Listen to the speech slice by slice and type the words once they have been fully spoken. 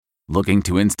Looking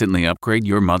to instantly upgrade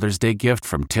your Mother's Day gift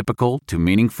from typical to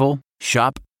meaningful?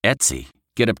 Shop Etsy.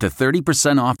 Get up to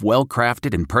 30% off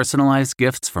well-crafted and personalized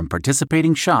gifts from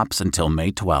participating shops until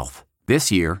May 12th. This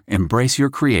year, embrace your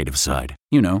creative side.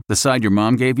 You know, the side your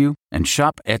mom gave you. And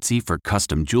shop Etsy for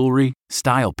custom jewelry,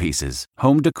 style pieces,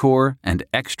 home decor, and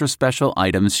extra special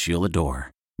items she'll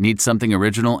adore. Need something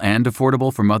original and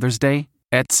affordable for Mother's Day?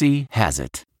 Etsy has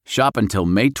it. Shop until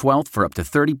May 12th for up to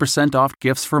 30% off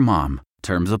gifts for mom.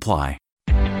 Terms apply.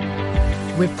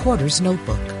 Reporter's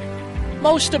Notebook.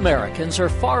 Most Americans are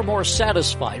far more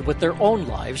satisfied with their own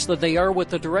lives than they are with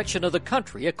the direction of the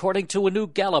country, according to a new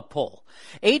Gallup poll.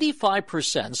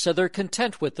 85% said they're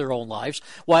content with their own lives,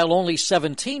 while only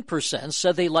 17%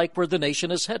 said they like where the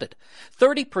nation is headed.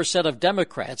 30% of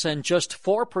Democrats and just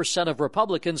 4% of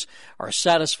Republicans are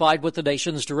satisfied with the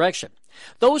nation's direction.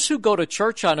 Those who go to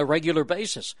church on a regular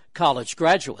basis, college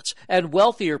graduates, and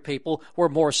wealthier people were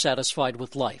more satisfied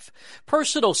with life.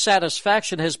 Personal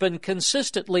satisfaction has been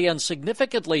consistently and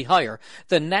significantly higher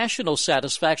than national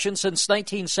satisfaction since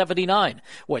 1979,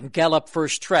 when Gallup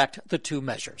first tracked the two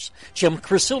measures. Jim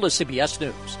Krasula, CBS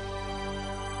News.